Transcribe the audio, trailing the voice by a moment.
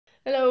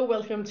Hello,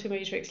 welcome to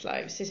Matrix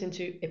Live, Season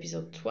 2,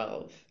 Episode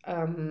 12.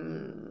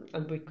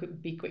 And we could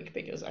be quick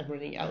because I'm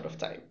running out of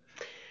time.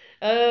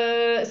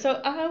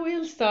 So I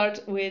will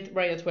start with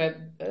Riot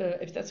Web,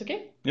 if that's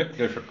okay. Yep,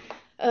 go for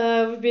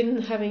it. We've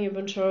been having a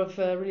bunch of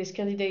release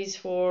candidates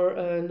for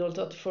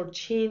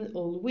 0.14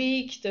 all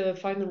week. The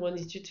final one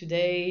is due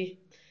today.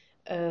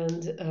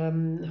 And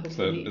So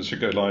hopefully... it should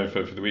go live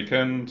over the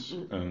weekend,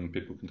 and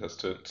people can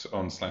test it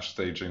on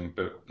 /staging,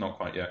 but not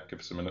quite yet. Give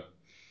us a minute.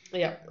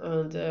 Yeah,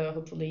 and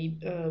hopefully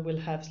we'll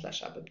have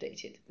 /app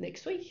updated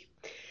next week.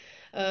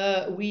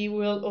 We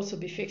will also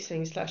be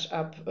fixing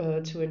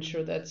 /app to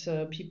ensure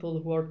that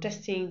people who are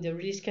testing the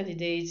release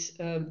candidates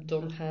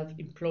don't have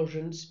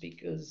implosions,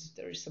 because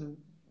there is some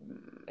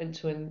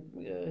end-to-end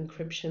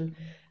encryption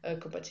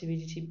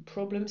compatibility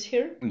problems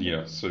here.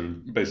 Yeah, so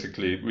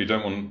basically we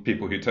don't want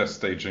people who test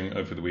staging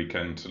over the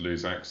weekend to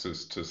lose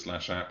access to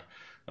 /app.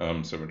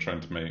 So we're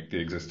trying to make the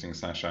existing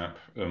 /app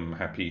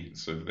happy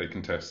so that they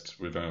can test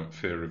without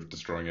fear of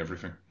destroying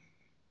everything.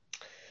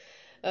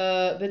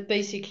 But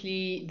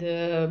basically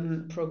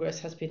the progress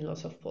has been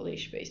lots of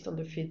polish based on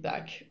the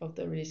feedback of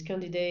the release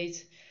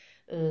candidates.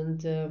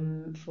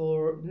 And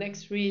for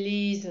next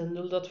release and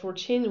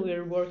 0.14,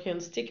 we're working on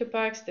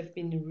Stickerpacks. They've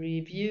been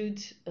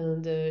reviewed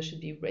and should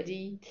be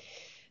ready.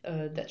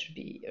 That should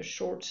be a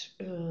short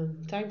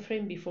time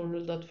frame before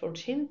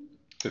 0.14.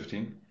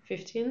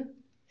 15.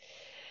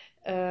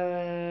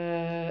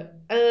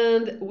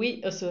 And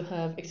we also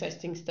have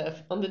exciting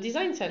stuff on the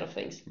design side of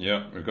things.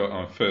 Yeah, we've got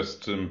our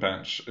first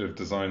batch of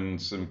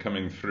designs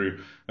coming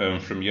through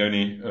from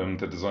Yoni,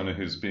 the designer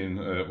who's been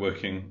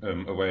working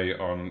away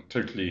on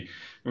totally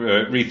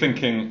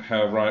rethinking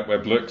how Riot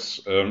Web looks.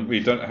 We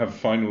don't have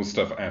final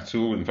stuff at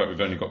all. In fact,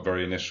 we've only got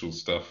very initial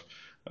stuff.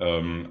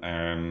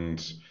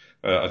 And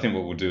I think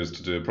what we'll do is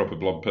to do a proper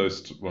blog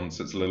post once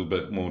it's a little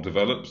bit more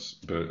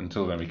developed. But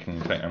until then, we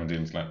can take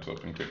Amandine's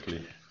laptop and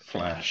quickly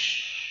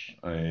flash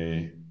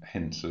a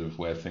hint of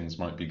where things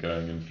might be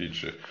going in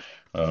future.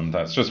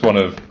 That's just one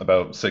of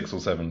about 6 or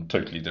 7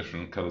 totally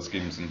different colour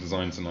schemes and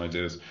designs and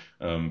ideas,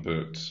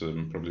 but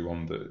probably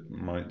one that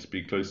might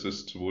be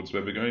closest towards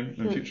where we're going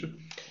in future.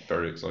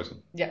 Very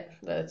exciting. Yeah,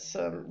 that's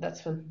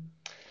fun.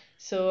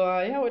 So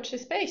yeah, watch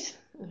this space.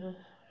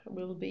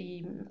 We'll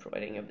be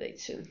providing updates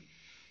soon.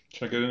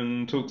 Shall I go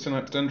and talk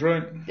Synapse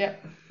Dendrite? Yeah.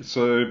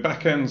 So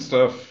back-end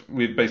stuff,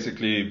 we've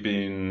basically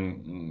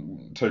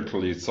been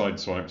totally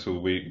sideswiped all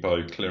week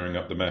by clearing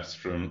up the mess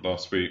from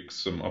last week,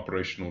 some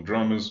operational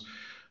dramas.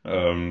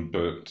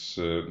 But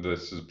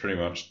this is pretty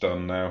much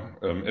done now.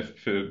 If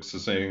folks are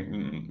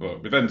saying, well,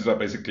 we've ended up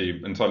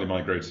basically entirely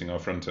migrating our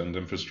front-end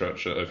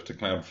infrastructure over to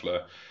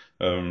Cloudflare,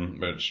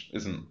 which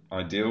isn't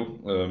ideal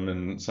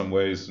in some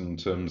ways in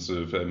terms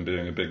of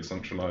being a big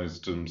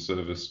centralized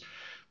service.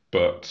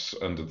 But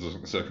under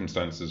the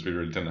circumstances, we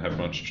really didn't have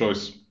much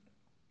choice.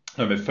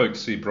 If folks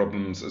see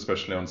problems,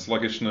 especially on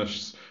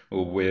sluggishness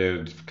or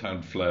weird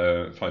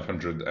Cloudflare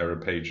 500 error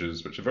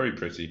pages, which are very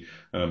pretty,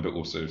 but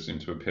also seem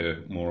to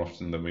appear more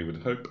often than we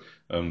would hope,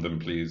 then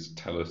please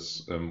tell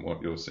us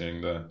what you're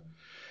seeing there.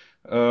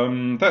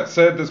 That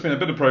said, there's been a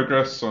bit of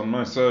progress on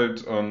my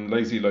side on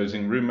lazy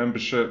loading room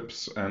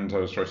memberships, and I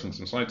was writing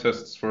some side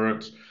tests for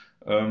it.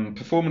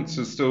 Performance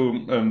has still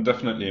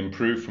definitely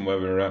improved from where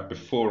we were at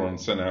before on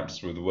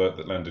Synapse with the work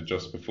that landed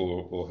just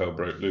before all hell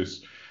broke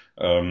loose.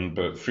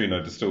 But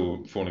freenode is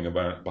still falling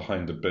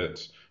behind a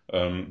bit.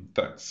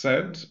 That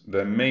said,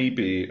 there may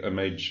be a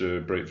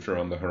major breakthrough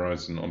on the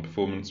horizon on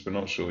performance. We're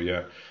not sure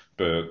yet,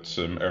 but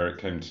Eric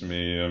came to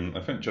me,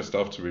 I think just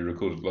after we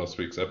recorded last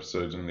week's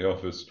episode in the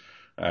office,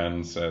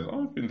 and said,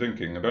 I've been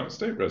thinking about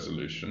state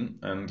resolution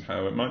and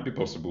how it might be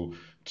possible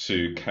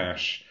to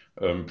cache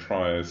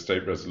prior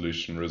state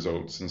resolution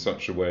results in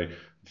such a way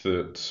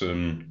that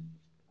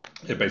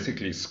it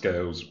basically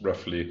scales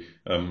roughly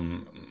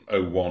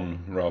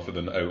 01 rather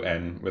than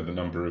ON with the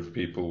number of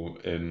people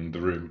in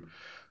the room.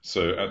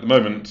 So at the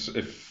moment,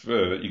 if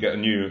you get a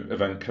new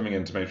event coming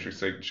into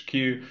Matrix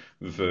HQ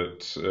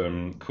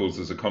that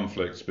causes a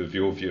conflict with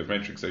your view of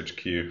Matrix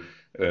HQ,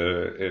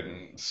 it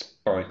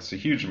spikes a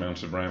huge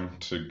amount of RAM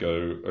to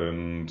go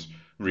and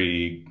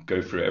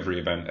go through every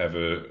event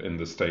ever in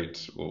the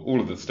state, or all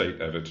of the state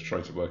ever, to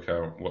try to work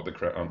out what the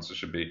correct answer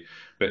should be.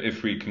 But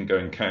if we can go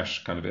and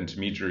cache kind of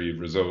intermediary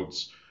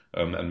results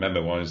and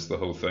memoize the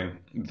whole thing,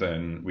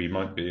 then we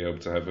might be able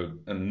to have an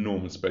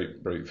enormous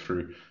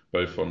breakthrough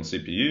both on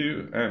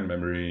CPU and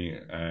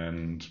memory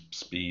and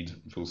speed,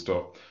 full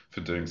stop,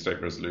 for doing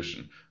state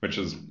resolution, which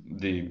is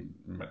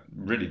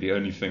really the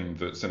only thing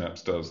that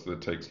Synapse does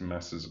that takes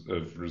masses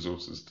of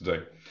resources today.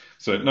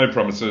 So no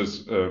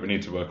promises, we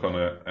need to work on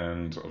it,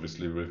 and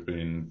obviously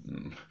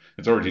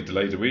it's already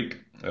delayed a week,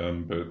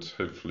 but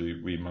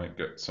hopefully we might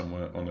get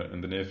somewhere on it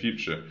in the near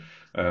future,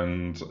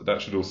 and that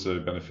should also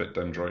benefit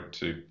Dendrite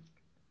too.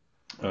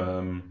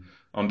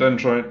 On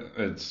Dendrite,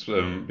 it's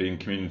been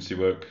community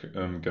work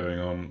going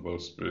on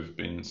whilst we've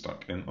been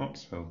stuck in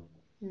Ops Hell.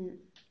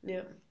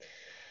 Yeah.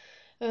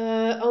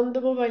 On the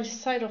mobile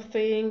side of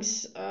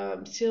things,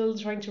 still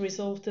trying to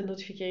resolve the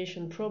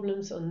notification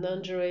problems on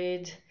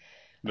Android.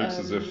 Looks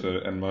as if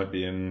the N might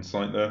be in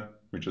sight there.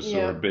 We just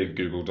saw a big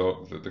Google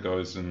Doc that the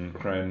guys in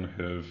Cran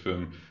have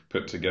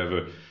put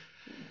together.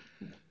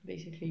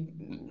 Basically,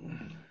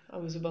 I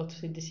was about to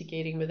say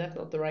desiccating, but that's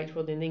not the right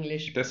word in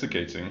English.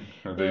 Desiccating?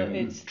 Are they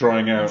it's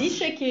drying out?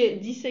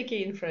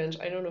 Disséquer in French.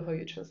 I don't know how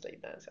you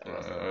translate that.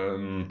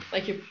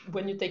 Like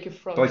when you take a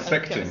frog.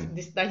 Dissecting.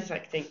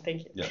 Dissecting,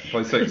 thank you. Yeah,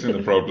 dissecting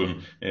the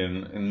problem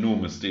in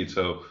enormous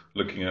detail,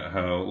 looking at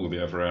how all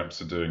the other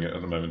apps are doing it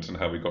at the moment and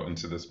how we got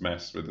into this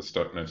mess with the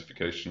stuck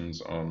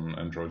notifications on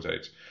Android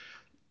 8.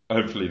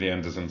 Hopefully the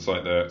end is in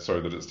sight there. Sorry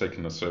that it's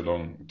taken us so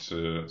long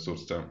to sort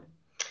it out.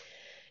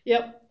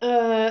 Yep,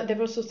 they've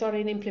also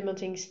started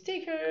implementing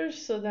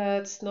stickers so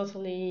that not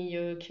only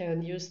you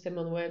can use them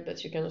on web,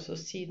 but you can also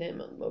see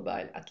them on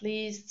mobile at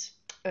least.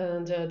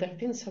 And there have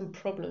been some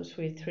problems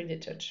with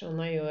 3D Touch on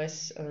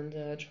iOS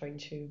and trying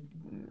to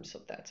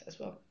sort that as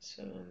well.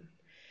 So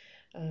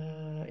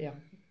yeah,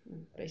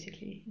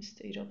 basically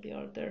state of the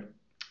art there.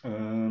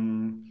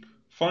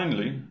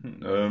 Finally,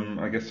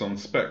 I guess on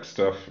spec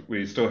stuff,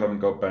 we still haven't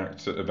got back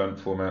to event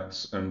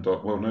formats and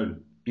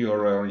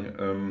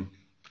URI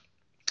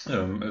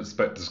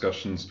spec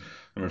discussions.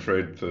 I'm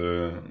afraid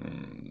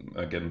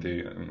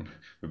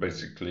we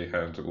basically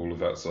had all of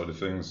that side of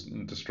things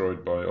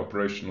destroyed by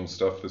operational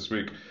stuff this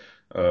week,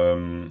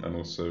 and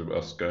also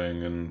us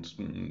going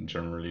and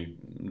generally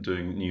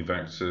doing new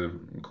vector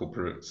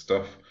corporate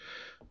stuff.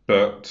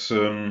 But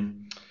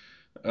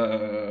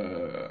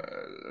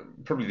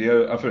probably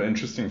the other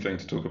interesting thing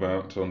to talk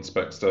about on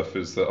spec stuff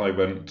is that I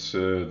went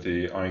to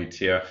the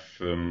IETF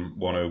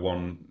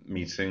 101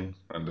 meeting.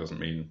 That doesn't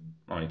mean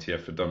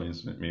IETF for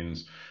dummies, it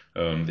means the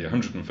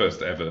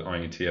 101st ever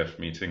IETF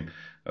meeting,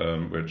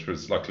 which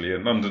was luckily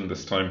in London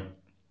this time,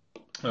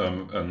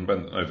 and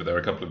went over there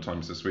a couple of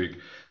times this week,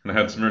 and I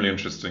had some really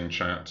interesting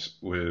chat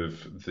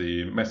with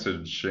the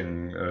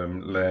messaging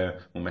layer,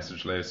 or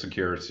message layer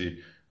security,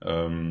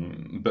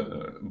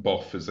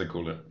 BOF as they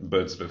call it,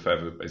 birds of a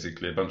feather,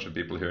 basically a bunch of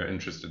people who are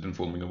interested in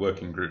forming a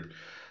working group.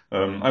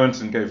 I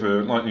went and gave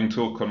a lightning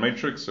talk on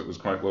Matrix. It was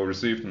quite well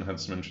received and had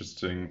some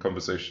interesting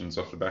conversations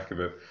off the back of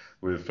it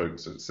with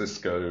folks at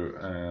Cisco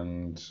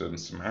and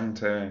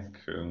Symantec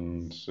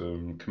and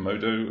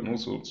Komodo and all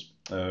sorts,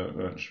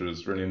 which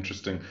was really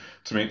interesting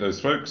to meet those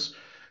folks.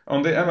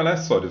 On the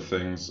MLS side of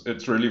things,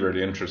 it's really,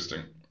 really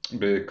interesting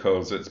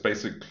because it's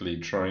basically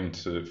trying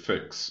to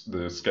fix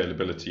the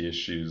scalability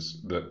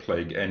issues that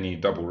plague any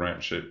double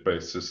ratchet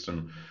based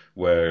system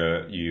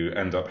where you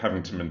end up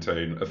having to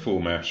maintain a full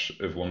mesh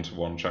of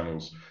one-to-one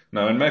channels.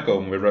 Now in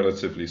Megon we're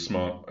relatively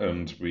smart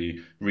and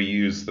we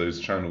reuse those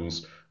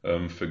channels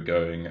for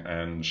going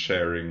and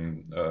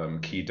sharing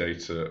key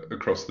data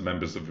across the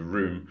members of a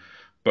room.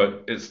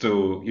 But you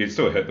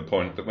still hit the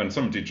point that when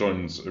somebody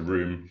joins a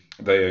room,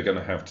 they are going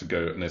to have to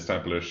go and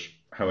establish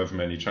however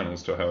many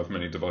channels to however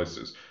many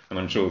devices. And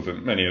I'm sure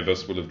that many of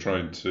us will have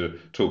tried to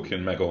talk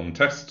in Megon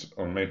test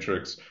on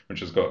Matrix, which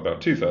has got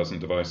about 2,000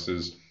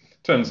 devices.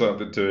 Turns out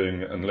that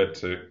doing an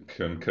elliptic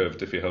and curved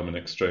Diffie-Hellman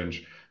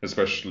exchange,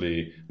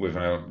 especially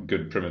without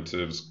good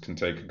primitives, can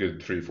take a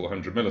good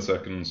 300-400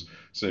 milliseconds.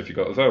 So if you've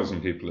got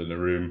 1,000 people in a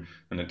room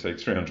and it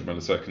takes 300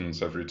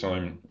 milliseconds every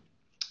time,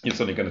 you're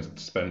suddenly going to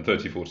spend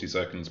 30-40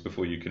 seconds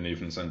before you can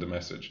even send a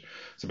message.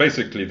 So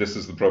basically this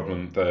is the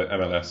problem that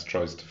MLS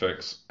tries to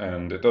fix,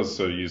 and it does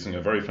so using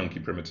a very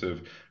funky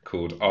primitive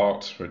called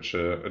ART, which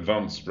are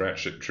advanced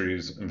ratchet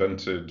trees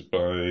invented by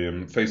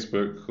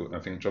Facebook, I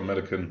think John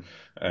Millikan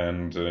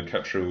and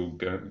Catrell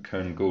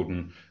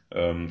Cohn-Gordon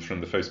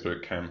from the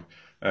Facebook camp.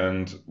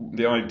 And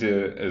the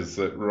idea is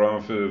that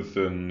rather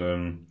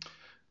than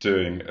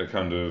doing a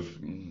kind of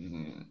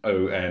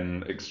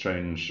ON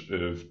exchange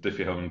of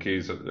Diffie-Hellman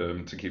keys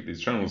to keep these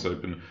channels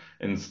open.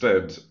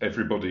 Instead,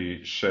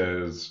 everybody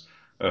shares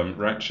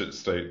ratchet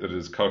state that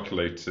is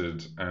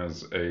calculated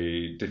as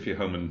a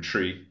Diffie-Hellman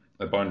tree,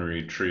 a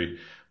binary tree,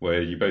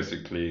 where you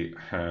basically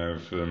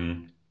have,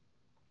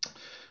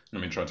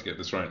 let me try to get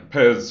this right,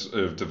 pairs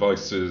of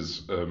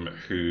devices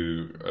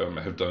who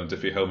have done a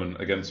Diffie-Hellman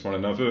against one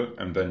another,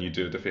 and then you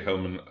do a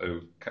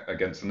Diffie-Hellman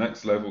against the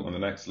next level and the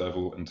next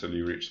level until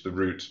you reach the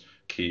root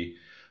key.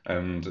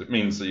 And it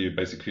means that you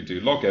basically do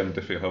log n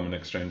Diffie-Hellman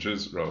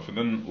exchanges rather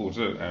than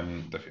order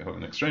n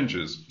Diffie-Hellman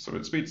exchanges. So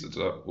it speeds it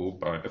up all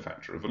by a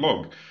factor of a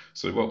log.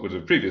 So what would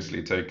have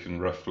previously taken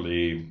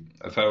roughly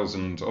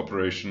 1,000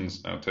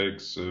 operations now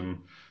takes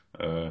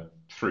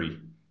 3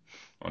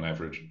 on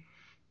average.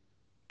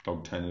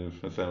 Log 10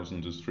 of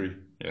 1,000 is 3,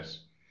 yes.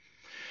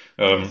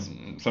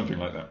 Something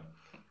like that.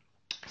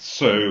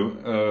 So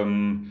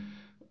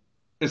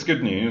it's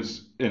good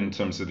news in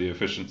terms of the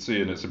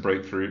efficiency, and it's a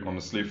breakthrough,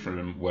 honestly,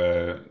 from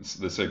where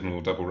the signal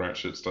double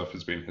ratchet stuff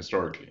has been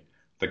historically.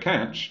 The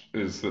catch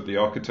is that the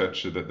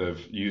architecture that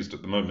they've used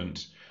at the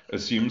moment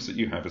assumes that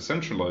you have a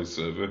centralized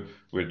server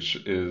which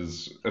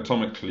is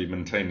atomically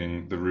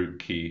maintaining the root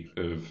key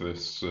of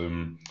this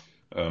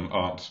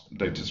ART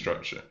data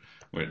structure,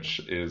 which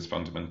is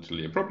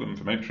fundamentally a problem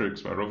for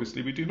Matrix, where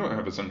obviously we do not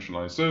have a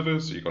centralized server,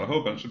 so you've got a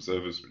whole bunch of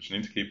servers which you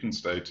need to keep in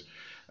state,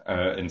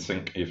 in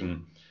sync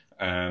even.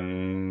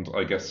 And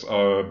I guess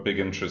our big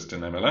interest in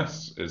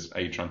MLS is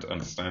A, trying to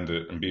understand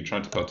it, and B,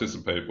 trying to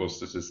participate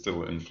whilst it is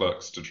still in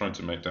flux to try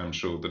to make damn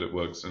sure that it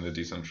works in a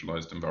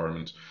decentralized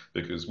environment.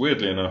 Because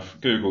weirdly enough,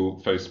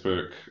 Google,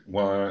 Facebook,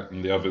 Wire,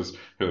 and the others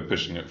who are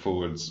pushing it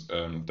forwards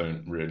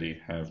don't really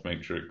have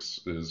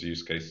Matrix as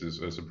use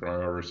cases as a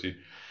priority.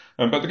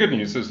 But the good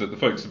news is that the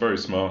folks are very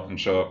smart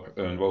and sharp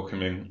and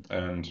welcoming,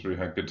 and we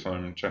had a good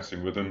time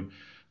chatting with them.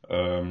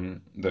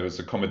 There was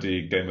a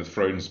comedy Game of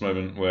Thrones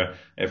moment where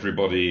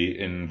everybody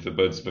in the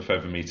Birds of a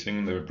Feather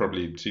meeting, there were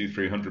probably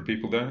 200-300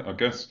 people there, I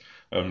guess,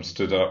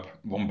 stood up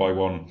one by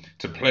one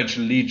to pledge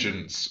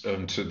allegiance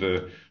to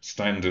the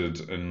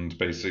standard and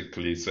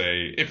basically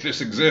say, if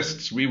this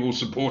exists, we will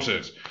support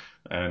it.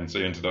 And so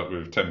you ended up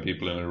with 10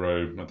 people in a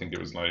row. I think it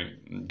was like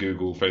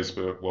Google,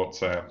 Facebook,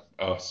 WhatsApp,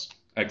 us,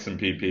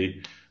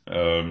 XMPP,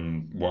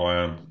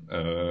 Wire,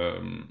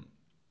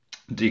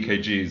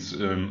 DKG's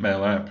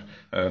mail app,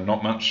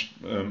 not much,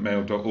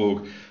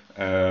 mail.org,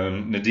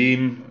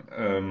 Nadeem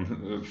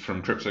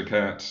from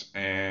CryptoCat,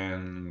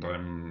 and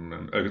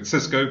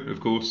Cisco, of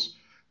course,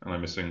 and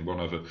I'm missing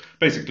one other.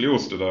 Basically, all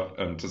stood up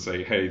to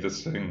say, hey,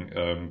 this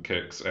thing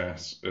kicks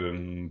ass.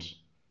 And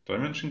did I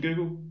mention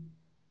Google?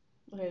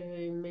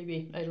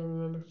 Maybe, I don't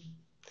remember.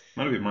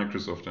 Might have been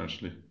Microsoft,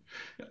 actually.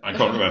 I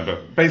can't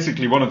remember.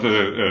 Basically, one of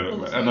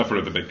the another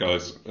of the big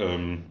guys,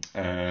 and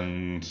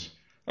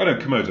I don't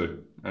know, Komodo.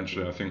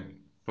 Actually, I think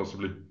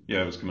possibly,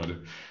 yeah, it was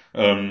Komodo.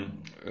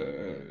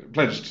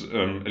 Pledged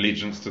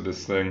allegiance to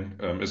this thing,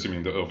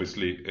 assuming that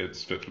obviously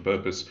it's fit for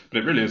purpose. But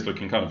it really is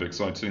looking kind of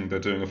exciting. They're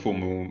doing a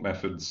formal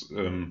methods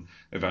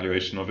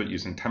evaluation of it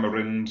using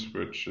Tamarind,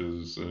 which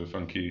is a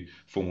funky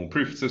formal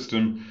proof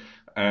system.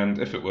 And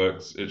if it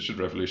works, it should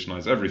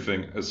revolutionize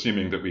everything,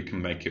 assuming that we can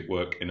make it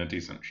work in a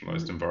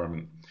decentralized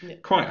environment. Yeah.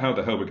 Quite how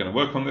the hell we're going to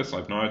work on this,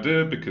 I've no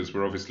idea, because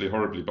we're obviously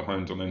horribly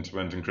behind on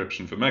end-to-end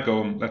encryption for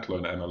Megom, let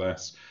alone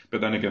MLS.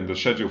 But then again, the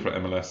schedule for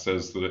MLS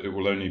says that it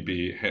will only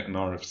be hit an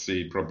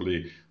RFC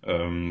probably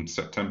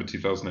September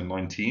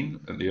 2019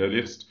 at the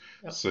earliest.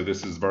 Yep. So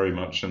this is very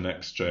much a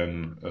next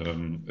gen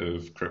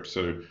of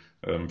crypto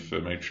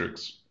for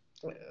Matrix.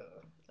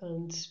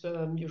 And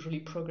usually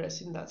progress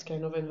in that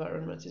kind of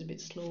environment is a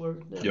bit slower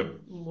than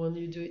when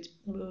you do it,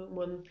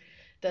 one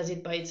does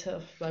it by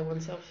itself, by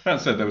oneself. That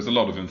said, there was a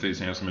lot of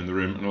enthusiasm in the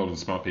room and a lot of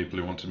smart people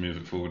who want to move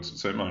it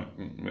forwards, so it might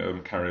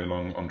carry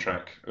along on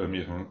track.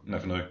 You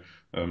never know.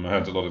 I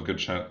had a lot of good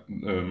chat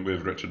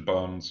with Richard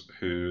Barnes,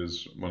 who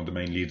is one of the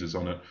main leaders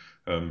on it,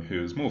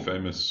 who is more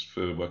famous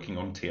for working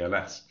on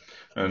TLS.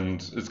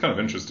 And it's kind of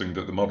interesting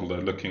that the model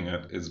they're looking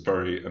at is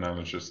very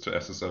analogous to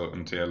SSL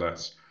and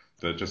TLS.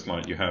 That just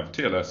like you have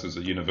TLS as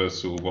a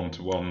universal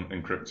one-to-one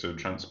encrypted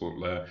transport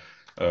layer,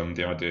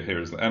 the idea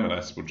here is that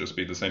MLS will just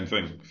be the same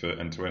thing for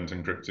end-to-end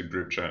encrypted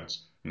group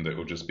chats, and it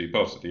will just be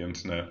part of the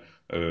internet,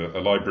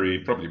 a library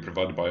probably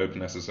provided by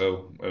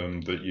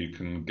OpenSSL that you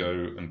can go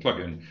and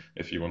plug in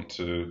if you want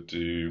to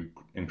do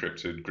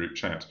encrypted group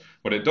chat.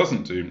 What it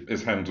doesn't do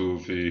is handle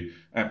the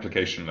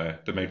application layer,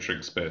 the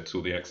Matrix bit,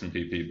 or the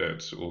XMPP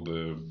bit, or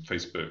the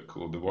Facebook,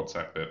 or the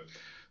WhatsApp bit,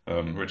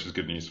 which is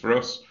good news for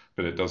us.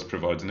 But it does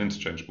provide an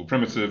interchangeable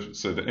primitive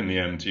so that in the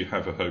end you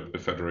have a hope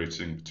of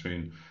federating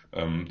between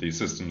these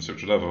systems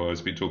which would otherwise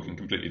be talking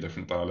completely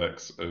different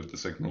dialects of the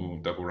Signal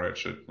double route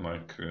shit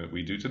like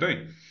we do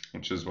today,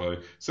 which is why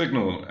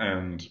Signal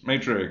and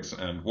Matrix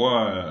and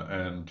Wire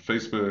and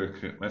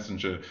Facebook,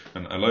 Messenger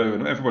and Allo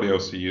and everybody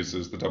else who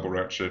uses the double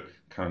route shit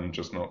can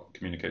just not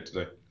communicate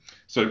today.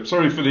 So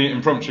sorry for the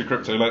impromptu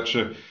crypto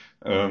lecture.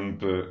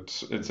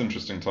 But it's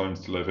interesting times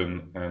to live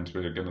in, and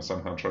we're going to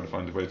somehow try to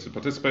find a way to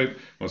participate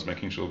whilst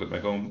making sure that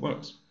Megom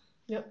works.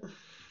 Yep.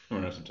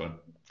 We're out of time.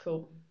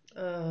 Cool.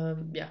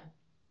 Yeah.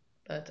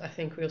 But I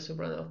think we also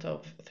run out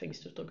of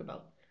things to talk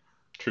about.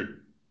 True.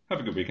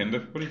 Have a good weekend,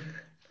 everybody.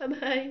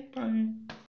 Bye-bye. Bye.